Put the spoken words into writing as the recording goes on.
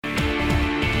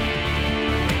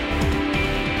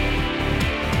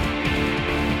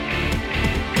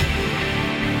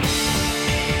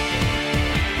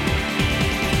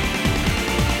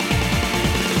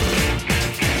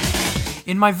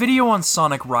my video on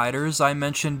Sonic Riders, I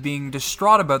mentioned being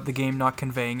distraught about the game not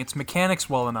conveying its mechanics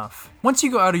well enough. Once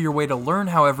you go out of your way to learn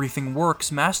how everything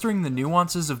works, mastering the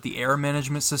nuances of the air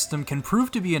management system can prove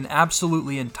to be an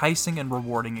absolutely enticing and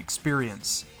rewarding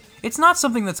experience. It's not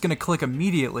something that's going to click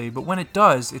immediately, but when it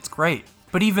does, it's great.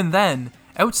 But even then,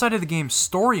 outside of the game's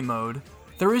story mode,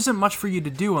 there isn't much for you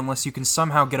to do unless you can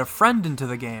somehow get a friend into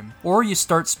the game, or you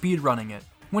start speedrunning it.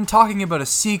 When talking about a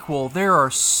sequel, there are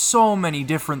so many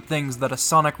different things that a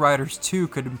Sonic Riders 2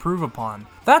 could improve upon.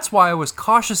 That's why I was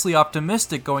cautiously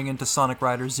optimistic going into Sonic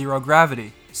Riders Zero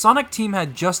Gravity. Sonic Team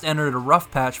had just entered a rough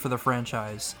patch for the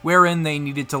franchise, wherein they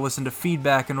needed to listen to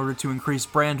feedback in order to increase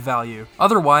brand value.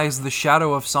 Otherwise, the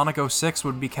shadow of Sonic 06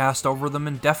 would be cast over them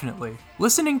indefinitely.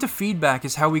 Listening to feedback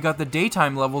is how we got the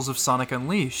daytime levels of Sonic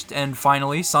Unleashed, and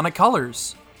finally, Sonic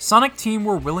Colors. Sonic Team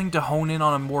were willing to hone in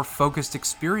on a more focused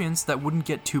experience that wouldn't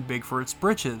get too big for its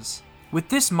britches. With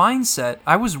this mindset,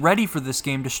 I was ready for this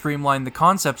game to streamline the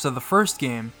concepts of the first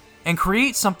game and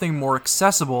create something more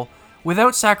accessible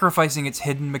without sacrificing its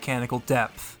hidden mechanical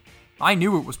depth. I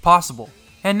knew it was possible.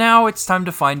 And now it's time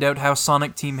to find out how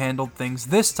Sonic Team handled things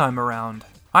this time around.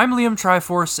 I'm Liam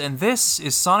Triforce, and this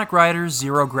is Sonic Riders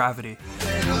Zero Gravity.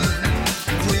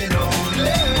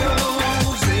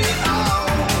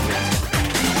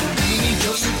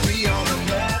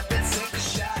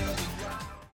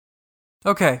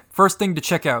 Okay, first thing to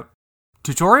check out.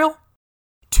 Tutorial?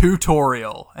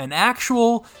 Tutorial. An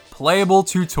actual, playable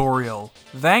tutorial.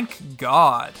 Thank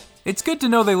God. It's good to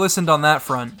know they listened on that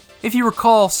front. If you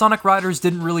recall, Sonic Riders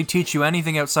didn't really teach you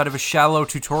anything outside of a shallow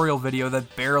tutorial video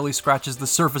that barely scratches the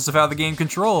surface of how the game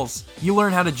controls. You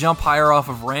learn how to jump higher off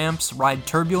of ramps, ride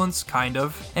turbulence, kind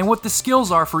of, and what the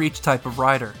skills are for each type of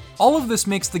rider. All of this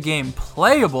makes the game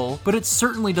playable, but it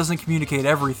certainly doesn't communicate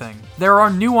everything. There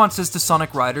are nuances to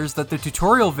Sonic Riders that the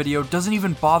tutorial video doesn't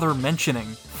even bother mentioning.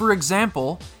 For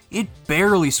example, it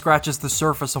barely scratches the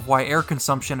surface of why air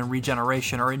consumption and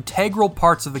regeneration are integral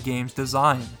parts of the game's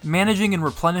design. Managing and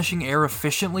replenishing air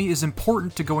efficiently is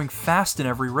important to going fast in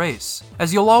every race,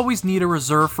 as you'll always need a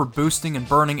reserve for boosting and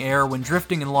burning air when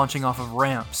drifting and launching off of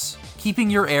ramps.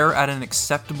 Keeping your air at an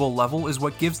acceptable level is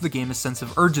what gives the game a sense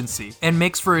of urgency, and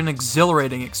makes for an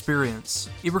exhilarating experience.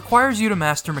 It requires you to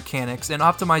master mechanics and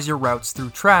optimize your routes through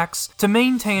tracks to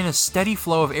maintain a steady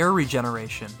flow of air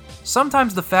regeneration.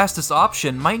 Sometimes the fastest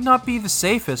option might not be the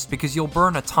safest because you'll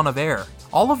burn a ton of air.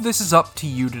 All of this is up to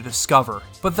you to discover,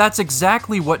 but that's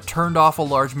exactly what turned off a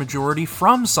large majority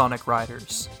from Sonic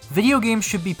Riders. Video games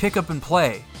should be pick up and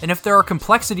play, and if there are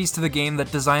complexities to the game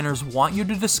that designers want you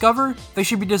to discover, they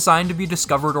should be designed to be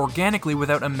discovered organically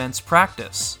without immense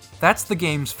practice. That's the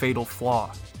game's fatal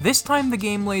flaw. This time the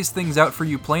game lays things out for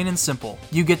you plain and simple.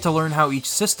 You get to learn how each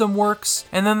system works,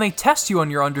 and then they test you on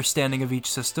your understanding of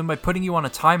each system by putting you on a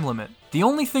time limit. The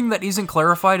only thing that isn't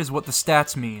clarified is what the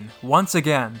stats mean, once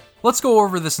again. Let's go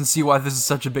over this and see why this is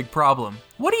such a big problem.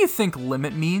 What do you think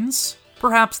limit means?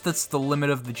 Perhaps that's the limit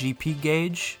of the GP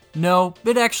gauge? No,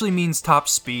 it actually means top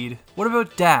speed. What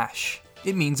about dash?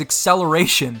 It means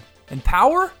acceleration. And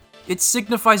power? It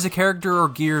signifies a character or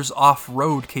gear's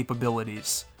off-road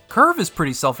capabilities. Curve is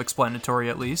pretty self-explanatory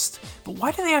at least, but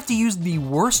why do they have to use the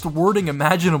worst wording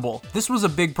imaginable? This was a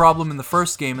big problem in the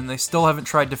first game and they still haven't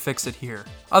tried to fix it here.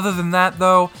 Other than that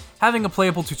though, having a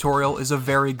playable tutorial is a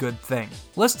very good thing.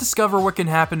 Let's discover what can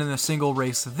happen in a single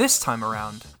race this time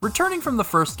around. Returning from the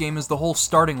first game is the whole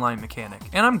starting line mechanic,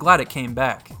 and I'm glad it came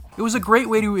back. It was a great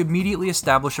way to immediately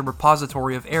establish a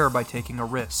repository of air by taking a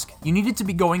risk. You needed to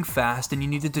be going fast and you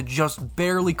needed to just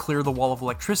barely clear the wall of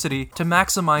electricity to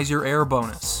maximize your air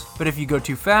bonus. But if you go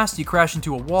too fast, you crash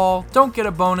into a wall, don't get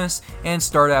a bonus, and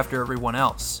start after everyone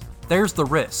else. There's the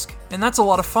risk, and that's a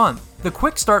lot of fun. The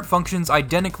quick start functions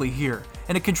identically here,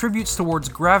 and it contributes towards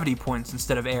gravity points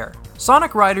instead of air.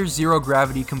 Sonic Riders Zero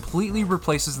Gravity completely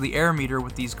replaces the air meter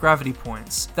with these gravity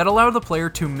points that allow the player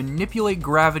to manipulate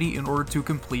gravity in order to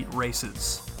complete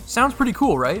races. Sounds pretty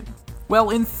cool, right?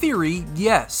 Well, in theory,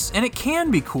 yes, and it can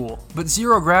be cool, but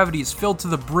Zero Gravity is filled to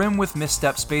the brim with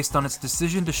missteps based on its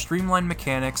decision to streamline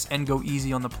mechanics and go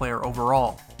easy on the player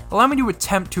overall. Allow me to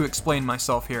attempt to explain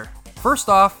myself here. First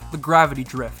off, the gravity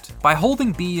drift. By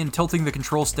holding B and tilting the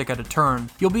control stick at a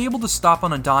turn, you'll be able to stop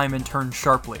on a dime and turn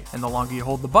sharply, and the longer you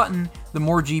hold the button, the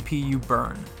more GP you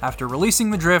burn. After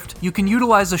releasing the drift, you can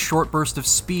utilize a short burst of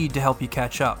speed to help you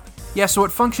catch up. Yeah, so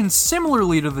it functions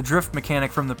similarly to the drift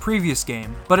mechanic from the previous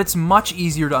game, but it's much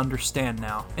easier to understand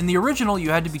now. In the original,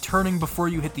 you had to be turning before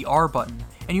you hit the R button,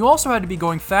 and you also had to be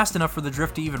going fast enough for the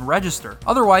drift to even register,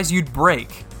 otherwise you'd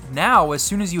brake. Now, as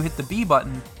soon as you hit the B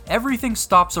button, everything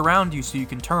stops around you so you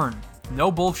can turn. No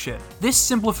bullshit. This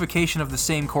simplification of the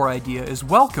same core idea is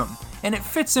welcome, and it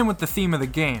fits in with the theme of the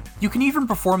game. You can even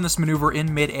perform this maneuver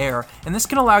in mid-air, and this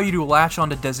can allow you to latch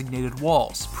onto designated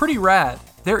walls. Pretty rad.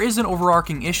 There is an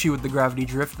overarching issue with the gravity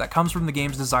drift that comes from the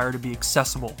game's desire to be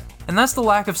accessible, and that's the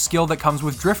lack of skill that comes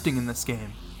with drifting in this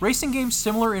game. Racing games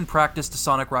similar in practice to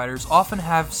Sonic Riders often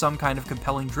have some kind of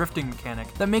compelling drifting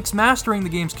mechanic that makes mastering the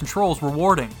game's controls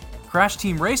rewarding. Crash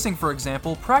Team Racing, for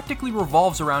example, practically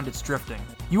revolves around its drifting.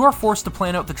 You are forced to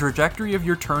plan out the trajectory of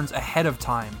your turns ahead of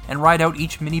time, and ride out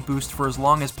each mini boost for as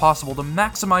long as possible to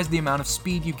maximize the amount of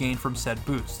speed you gain from said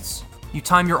boosts. You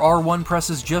time your R1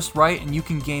 presses just right and you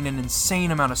can gain an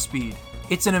insane amount of speed.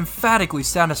 It's an emphatically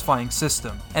satisfying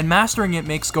system, and mastering it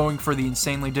makes going for the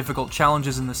insanely difficult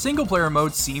challenges in the single-player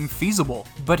mode seem feasible.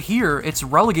 But here, it's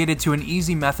relegated to an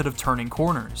easy method of turning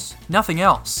corners. Nothing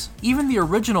else. Even the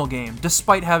original game,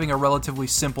 despite having a relatively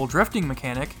simple drifting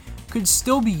mechanic, could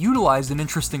still be utilized in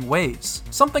interesting ways.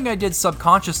 Something I did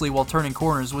subconsciously while turning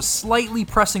corners was slightly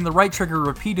pressing the right trigger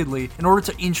repeatedly in order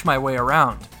to inch my way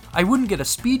around. I wouldn't get a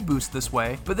speed boost this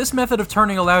way, but this method of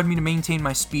turning allowed me to maintain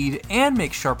my speed and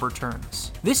make sharper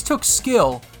turns. This took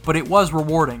skill, but it was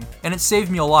rewarding, and it saved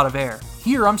me a lot of air.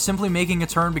 Here, I'm simply making a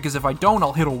turn because if I don't,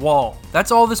 I'll hit a wall.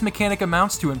 That's all this mechanic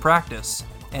amounts to in practice,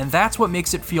 and that's what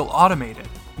makes it feel automated.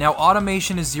 Now,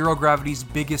 automation is Zero Gravity's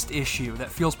biggest issue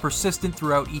that feels persistent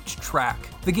throughout each track.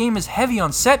 The game is heavy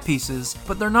on set pieces,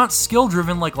 but they're not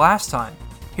skill-driven like last time.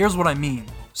 Here's what I mean.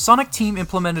 Sonic Team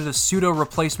implemented a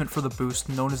pseudo-replacement for the boost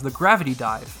known as the Gravity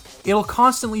Dive. It'll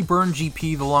constantly burn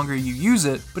GP the longer you use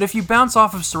it, but if you bounce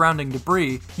off of surrounding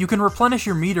debris, you can replenish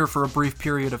your meter for a brief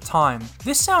period of time.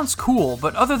 This sounds cool,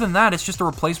 but other than that, it's just a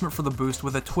replacement for the boost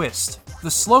with a twist. The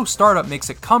slow startup makes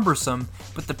it cumbersome,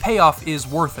 but the payoff is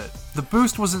worth it. The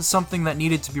boost wasn't something that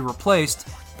needed to be replaced,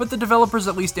 but the developers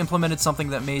at least implemented something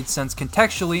that made sense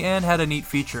contextually and had a neat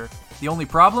feature. The only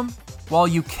problem? While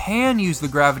you can use the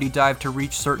gravity dive to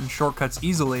reach certain shortcuts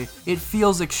easily, it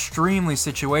feels extremely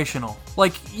situational.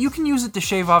 Like, you can use it to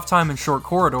shave off time in short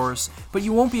corridors, but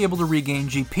you won't be able to regain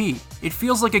GP. It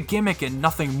feels like a gimmick and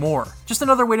nothing more. Just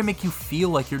another way to make you feel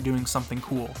like you're doing something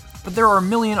cool. But there are a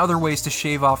million other ways to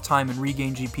shave off time and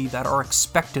regain GP that are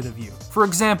expected of you. For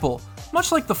example,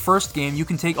 much like the first game, you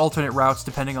can take alternate routes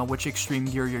depending on which extreme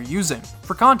gear you're using.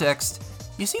 For context,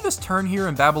 you see this turn here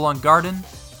in Babylon Garden?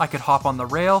 I could hop on the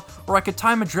rail, or I could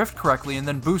time a drift correctly and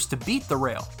then boost to beat the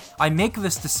rail. I make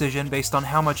this decision based on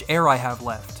how much air I have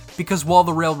left, because while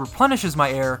the rail replenishes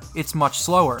my air, it's much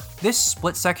slower. This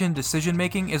split-second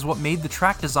decision-making is what made the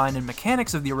track design and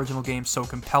mechanics of the original game so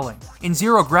compelling. In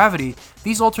Zero Gravity,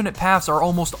 these alternate paths are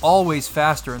almost always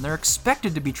faster, and they're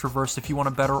expected to be traversed if you want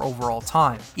a better overall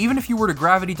time. Even if you were to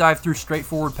gravity dive through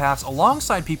straightforward paths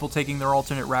alongside people taking their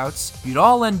alternate routes, you'd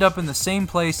all end up in the same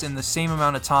place in the same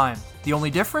amount of time. The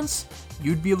only difference?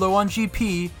 You'd be low on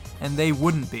GP, and they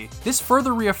wouldn't be. This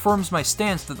further reaffirms my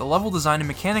stance that the level design and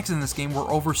mechanics in this game were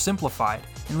oversimplified,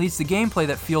 and leads to gameplay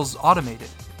that feels automated.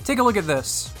 Take a look at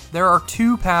this. There are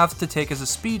two paths to take as a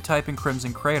speed type in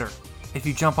Crimson Crater. If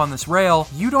you jump on this rail,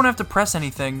 you don't have to press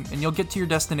anything, and you'll get to your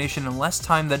destination in less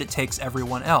time than it takes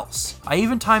everyone else. I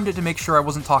even timed it to make sure I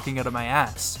wasn't talking out of my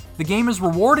ass. The game is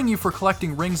rewarding you for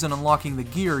collecting rings and unlocking the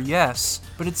gear, yes,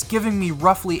 but it's giving me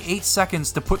roughly 8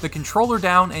 seconds to put the controller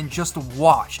down and just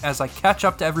watch as I catch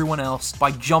up to everyone else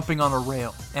by jumping on a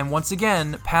rail. And once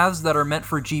again, paths that are meant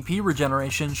for GP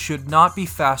regeneration should not be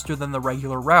faster than the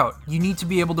regular route. You need to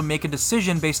be able to make a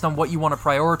decision based on what you want to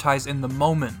prioritize in the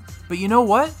moment. But you know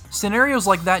what? Scenarios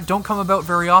like that don't come about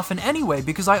very often anyway,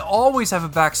 because I always have a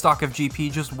backstock of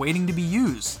GP just waiting to be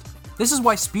used. This is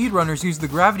why speedrunners use the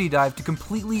gravity dive to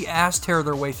completely ass-tear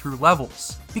their way through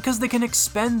levels, because they can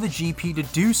expend the GP to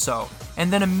do so,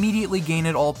 and then immediately gain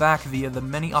it all back via the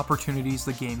many opportunities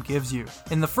the game gives you.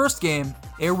 In the first game,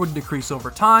 air would decrease over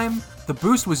time, the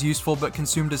boost was useful but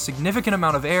consumed a significant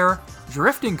amount of air,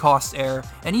 drifting costs air,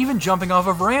 and even jumping off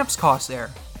of ramps costs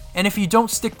air. And if you don't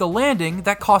stick the landing,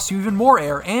 that costs you even more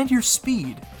air and your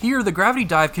speed. Here, the gravity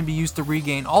dive can be used to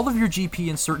regain all of your GP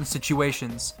in certain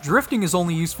situations. Drifting is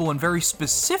only useful in very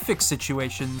specific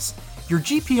situations. Your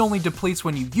GP only depletes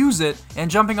when you use it,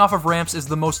 and jumping off of ramps is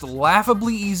the most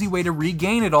laughably easy way to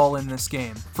regain it all in this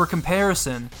game. For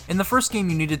comparison, in the first game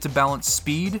you needed to balance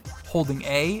speed, holding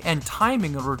A, and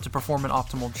timing in order to perform an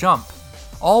optimal jump,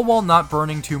 all while not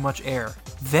burning too much air.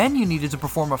 Then you needed to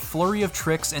perform a flurry of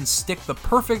tricks and stick the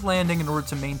perfect landing in order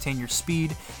to maintain your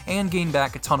speed and gain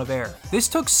back a ton of air. This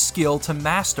took skill to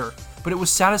master, but it was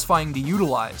satisfying to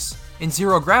utilize. In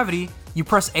Zero Gravity, you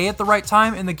press A at the right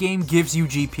time and the game gives you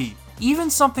GP. Even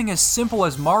something as simple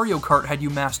as Mario Kart had you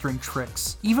mastering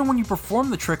tricks. Even when you perform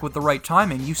the trick with the right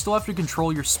timing, you still have to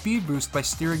control your speed boost by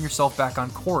steering yourself back on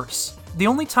course. The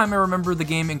only time I remember the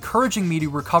game encouraging me to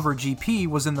recover GP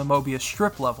was in the Mobius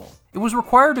Strip level. It was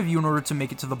required of you in order to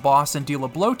make it to the boss and deal a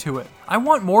blow to it. I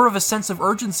want more of a sense of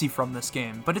urgency from this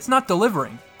game, but it's not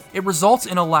delivering. It results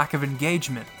in a lack of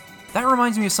engagement. That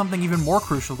reminds me of something even more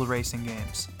crucial to racing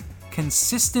games.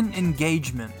 Consistent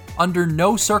engagement. Under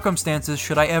no circumstances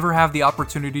should I ever have the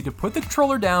opportunity to put the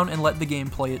controller down and let the game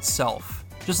play itself.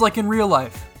 Just like in real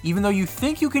life, even though you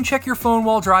think you can check your phone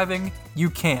while driving, you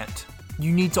can't.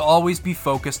 You need to always be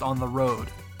focused on the road.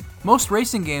 Most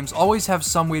racing games always have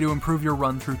some way to improve your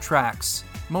run through tracks.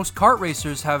 Most kart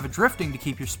racers have drifting to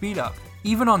keep your speed up.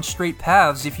 Even on straight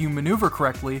paths, if you maneuver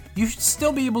correctly, you should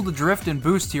still be able to drift and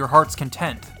boost to your heart's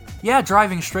content. Yeah,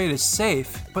 driving straight is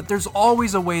safe, but there's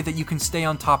always a way that you can stay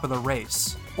on top of the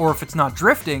race. Or if it's not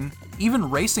drifting,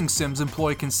 even racing sims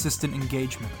employ consistent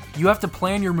engagement. You have to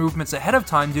plan your movements ahead of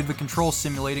time due to the controls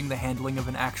simulating the handling of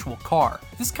an actual car.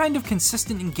 This kind of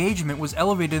consistent engagement was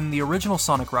elevated in the original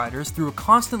Sonic Riders through a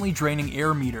constantly draining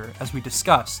air meter, as we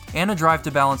discussed, and a drive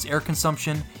to balance air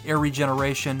consumption, air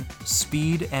regeneration,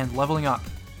 speed, and leveling up.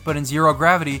 But in Zero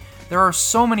Gravity, there are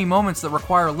so many moments that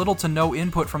require little to no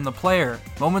input from the player.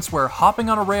 Moments where hopping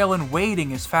on a rail and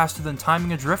waiting is faster than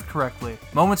timing a drift correctly.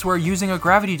 Moments where using a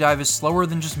gravity dive is slower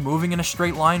than just moving in a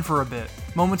straight line for a bit.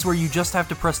 Moments where you just have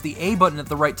to press the A button at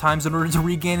the right times in order to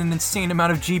regain an insane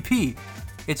amount of GP.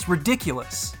 It's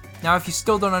ridiculous. Now, if you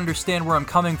still don't understand where I'm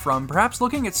coming from, perhaps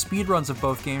looking at speedruns of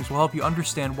both games will help you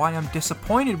understand why I'm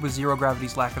disappointed with Zero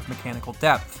Gravity's lack of mechanical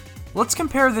depth. Let's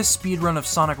compare this speedrun of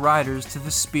Sonic Riders to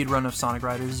this speedrun of Sonic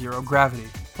Riders Zero Gravity.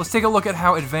 Let's take a look at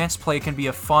how advanced play can be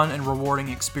a fun and rewarding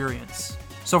experience.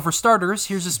 So for starters,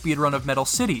 here's a speedrun of Metal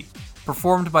City,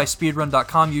 performed by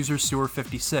speedrun.com user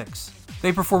Sewer56.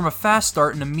 They perform a fast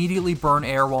start and immediately burn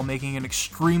air while making an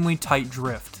extremely tight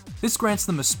drift. This grants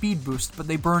them a speed boost, but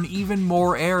they burn even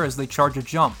more air as they charge a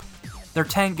jump. Their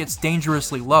tank gets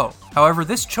dangerously low. However,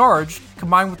 this charge,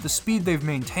 combined with the speed they've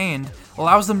maintained,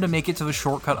 allows them to make it to the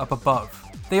shortcut up above.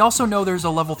 They also know there's a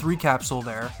level 3 capsule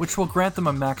there, which will grant them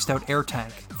a maxed out air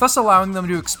tank, thus allowing them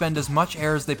to expend as much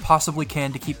air as they possibly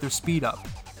can to keep their speed up.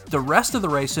 The rest of the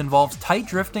race involves tight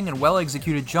drifting and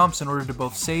well-executed jumps in order to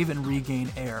both save and regain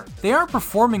air. They aren't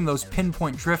performing those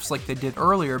pinpoint drifts like they did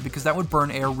earlier because that would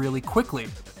burn air really quickly.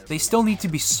 They still need to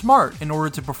be smart in order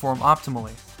to perform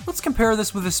optimally. Let's compare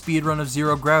this with a speedrun of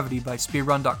Zero Gravity by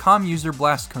speedrun.com user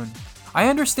Blastkun. I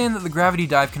understand that the gravity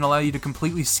dive can allow you to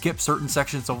completely skip certain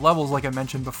sections of levels like I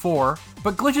mentioned before,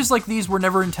 but glitches like these were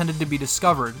never intended to be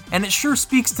discovered, and it sure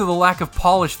speaks to the lack of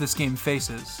polish this game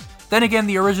faces. Then again,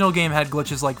 the original game had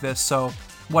glitches like this, so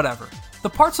whatever. The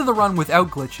parts of the run without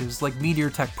glitches, like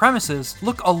Meteor Tech Premises,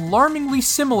 look alarmingly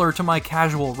similar to my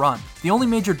casual run, the only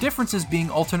major differences being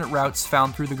alternate routes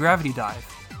found through the gravity dive.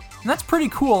 And that's pretty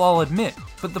cool, I'll admit,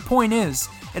 but the point is,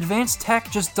 advanced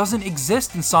tech just doesn't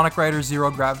exist in Sonic Riders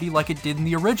Zero Gravity like it did in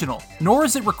the original, nor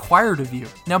is it required of you.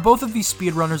 Now, both of these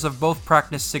speedrunners have both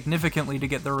practiced significantly to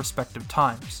get their respective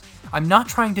times. I'm not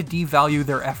trying to devalue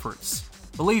their efforts.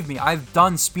 Believe me, I've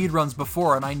done speedruns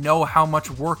before and I know how much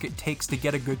work it takes to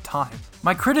get a good time.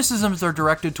 My criticisms are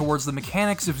directed towards the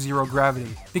mechanics of Zero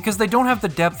Gravity, because they don't have the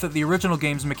depth that the original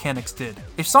game's mechanics did.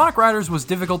 If Sonic Riders was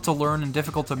difficult to learn and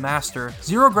difficult to master,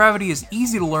 Zero Gravity is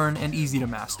easy to learn and easy to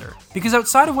master. Because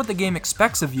outside of what the game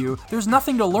expects of you, there's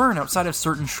nothing to learn outside of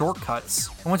certain shortcuts.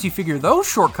 And once you figure those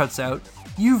shortcuts out,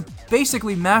 you've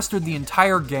basically mastered the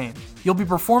entire game. You'll be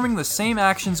performing the same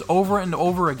actions over and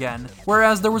over again,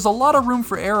 whereas there was a lot of room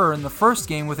for error in the first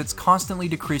game with its constantly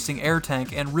decreasing air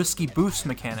tank and risky boost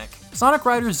mechanic. Sonic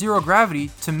Riders Zero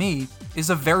Gravity, to me, is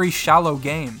a very shallow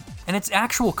game, and its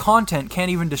actual content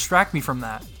can't even distract me from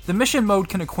that. The mission mode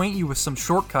can acquaint you with some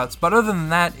shortcuts, but other than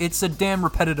that, it's a damn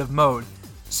repetitive mode,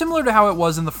 similar to how it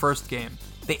was in the first game.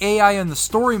 The AI in the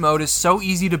story mode is so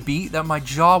easy to beat that my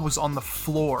jaw was on the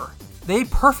floor. They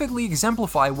perfectly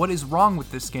exemplify what is wrong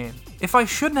with this game. If I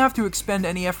shouldn't have to expend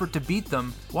any effort to beat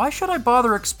them, why should I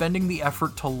bother expending the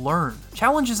effort to learn?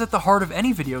 Challenge is at the heart of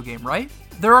any video game, right?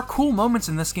 There are cool moments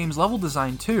in this game's level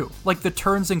design too, like the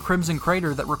turns in Crimson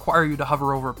Crater that require you to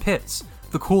hover over pits,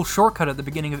 the cool shortcut at the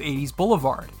beginning of 80s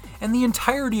Boulevard, and the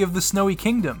entirety of the Snowy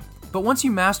Kingdom. But once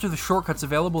you master the shortcuts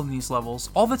available in these levels,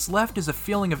 all that's left is a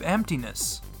feeling of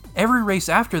emptiness. Every race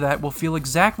after that will feel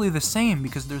exactly the same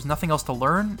because there's nothing else to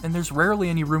learn, and there's rarely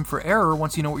any room for error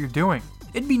once you know what you're doing.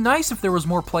 It'd be nice if there was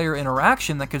more player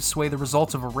interaction that could sway the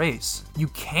results of a race. You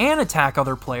can attack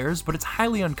other players, but it's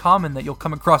highly uncommon that you'll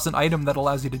come across an item that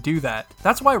allows you to do that.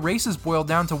 That's why races boil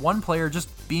down to one player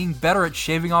just being better at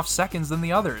shaving off seconds than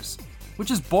the others,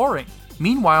 which is boring.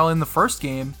 Meanwhile, in the first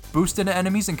game, boost into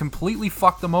enemies and completely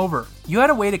fuck them over. You had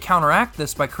a way to counteract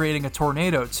this by creating a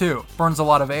tornado too. Burns a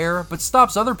lot of air, but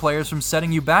stops other players from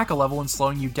setting you back a level and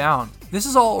slowing you down. This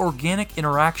is all organic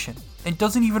interaction, and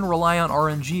doesn't even rely on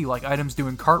RNG like items do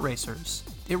in kart racers.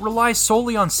 It relies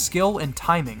solely on skill and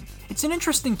timing. It's an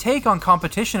interesting take on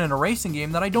competition in a racing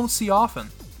game that I don't see often.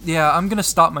 Yeah, I'm gonna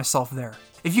stop myself there.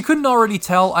 If you couldn't already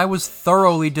tell, I was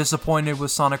thoroughly disappointed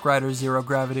with Sonic Riders Zero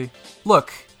Gravity.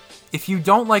 Look, if you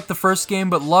don't like the first game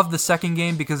but love the second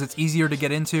game because it's easier to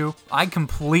get into, I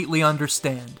completely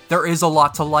understand. There is a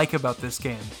lot to like about this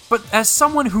game. But as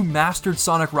someone who mastered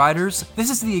Sonic Riders, this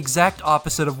is the exact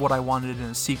opposite of what I wanted in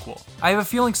a sequel. I have a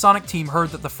feeling Sonic Team heard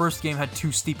that the first game had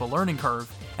too steep a learning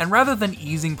curve, and rather than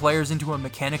easing players into a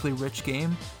mechanically rich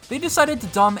game, they decided to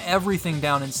dumb everything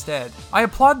down instead. I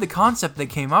applaud the concept they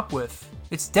came up with.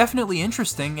 It's definitely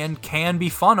interesting and can be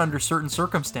fun under certain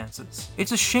circumstances.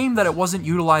 It's a shame that it wasn't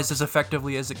utilized as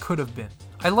effectively as it could have been.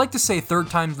 I'd like to say third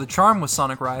time's the charm with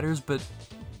Sonic Riders, but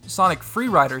Sonic Free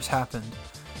Riders happened.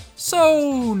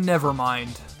 So, never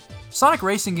mind. Sonic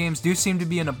racing games do seem to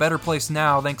be in a better place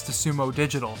now thanks to Sumo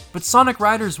Digital, but Sonic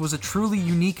Riders was a truly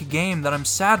unique game that I'm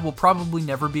sad we'll probably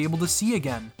never be able to see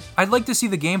again. I'd like to see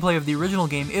the gameplay of the original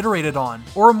game iterated on,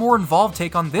 or a more involved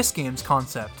take on this game's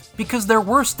concept, because there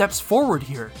were steps forward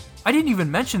here. I didn't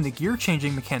even mention the gear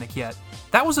changing mechanic yet.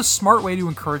 That was a smart way to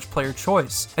encourage player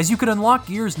choice, as you could unlock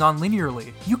gears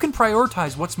non-linearly. You can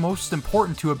prioritize what's most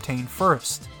important to obtain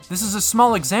first. This is a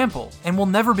small example, and we'll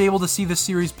never be able to see the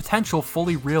series' potential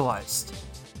fully realized.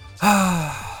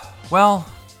 Well,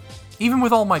 even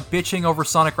with all my bitching over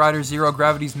Sonic Riders Zero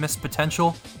Gravity's missed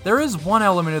potential, there is one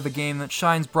element of the game that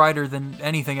shines brighter than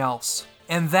anything else.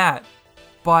 And that,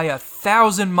 by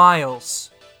 1,000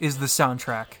 miles, is the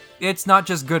soundtrack. It's not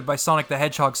just good by Sonic the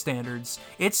Hedgehog standards,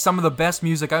 it's some of the best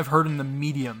music I've heard in the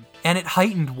medium, and it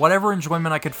heightened whatever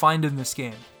enjoyment I could find in this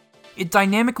game. It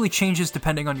dynamically changes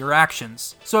depending on your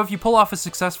actions, so if you pull off a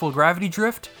successful gravity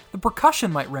drift, the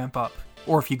percussion might ramp up,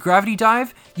 or if you gravity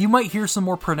dive, you might hear some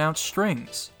more pronounced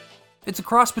strings. It's a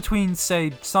cross between,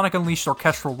 say, Sonic Unleashed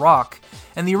Orchestral Rock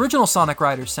and the original Sonic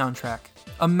Riders soundtrack.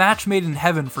 A match made in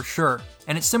heaven for sure,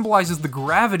 and it symbolizes the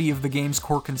gravity of the game's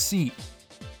core conceit.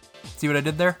 See what I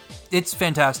did there? It's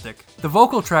fantastic. The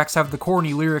vocal tracks have the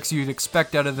corny lyrics you'd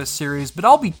expect out of this series, but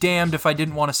I'll be damned if I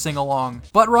didn't want to sing along.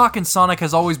 Butt rock in Sonic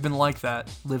has always been like that.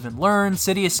 Live and learn,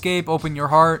 city escape, open your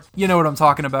heart, you know what I'm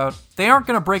talking about. They aren't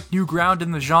gonna break new ground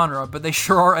in the genre, but they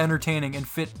sure are entertaining and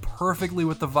fit perfectly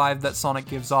with the vibe that Sonic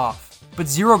gives off. But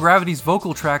Zero Gravity's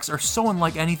vocal tracks are so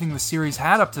unlike anything the series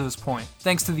had up to this point.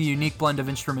 Thanks to the unique blend of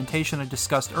instrumentation I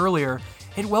discussed earlier,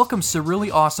 it welcomes some really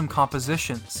awesome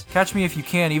compositions. Catch Me If You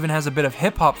Can even has a bit of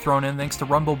hip-hop thrown in thanks to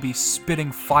Rumblebee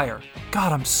spitting fire.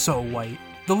 God, I'm so white.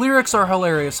 The lyrics are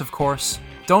hilarious, of course.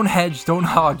 Don't hedge, don't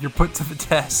hog, you're put to the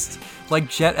test. Like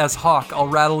Jet as Hawk, I'll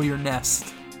rattle your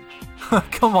nest.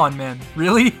 Come on, man,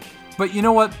 really? But you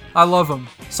know what? I love them.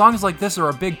 Songs like this are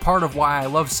a big part of why I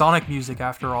love Sonic music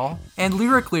after all. And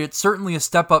lyrically, it's certainly a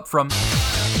step up from...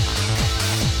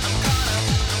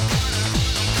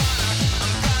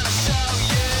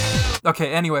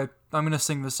 Okay, anyway, I'm gonna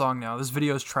sing this song now. This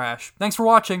video is trash. Thanks for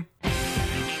watching.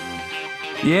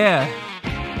 Yeah.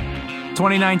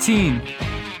 2019.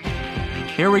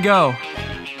 Here we go.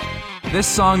 This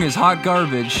song is hot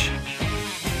garbage.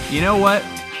 You know what?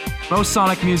 Most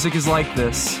Sonic music is like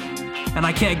this, and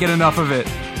I can't get enough of it.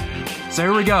 So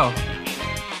here we go.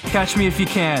 Catch Me If You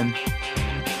Can.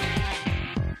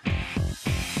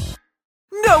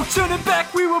 No turning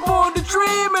back, we were born to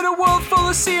dream in a world full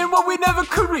of seeing what we never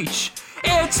could reach.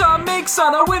 Airtime makes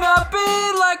on a win up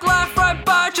in like life right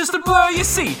by, just a blur you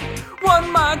see.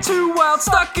 One mind, too wild,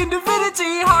 stuck in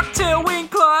divinity. Hawktail,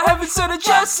 Winkler, heaven sent a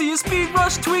Jesse. A speed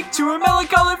rush tweak to a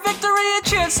melancholy victory. A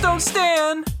chance don't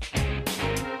stand.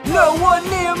 No one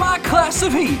near my class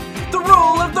of heat. The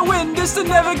rule of the wind is to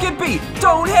never get beat.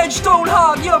 Don't hedge, don't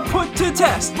hog, you're put to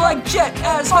test. Like Jet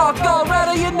as Hawk, I'll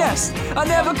rattle your nest. I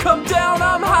never come down,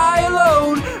 I'm high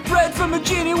alone. Bred from a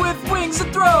genie with wings of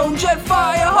throne. Jet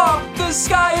fire hawk, the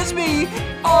sky is me.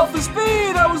 All for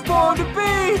speed, I was born to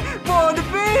be. Born to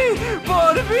be,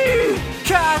 born to be.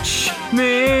 Catch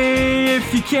me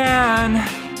if you can.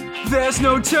 There's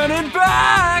no turning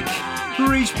back.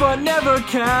 Reach but never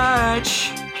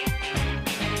catch.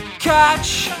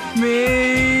 Catch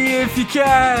me if you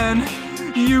can.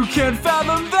 You can't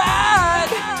fathom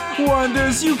that.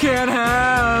 Wonders you can't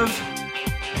have.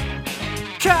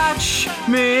 Catch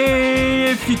me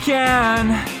if you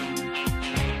can.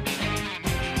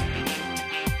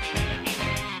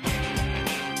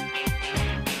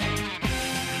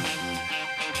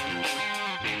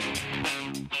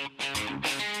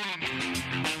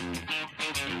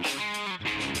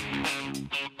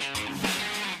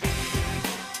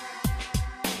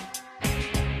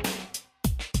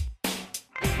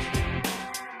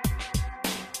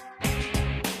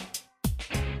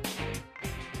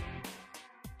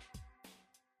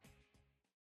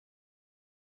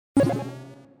 Bye.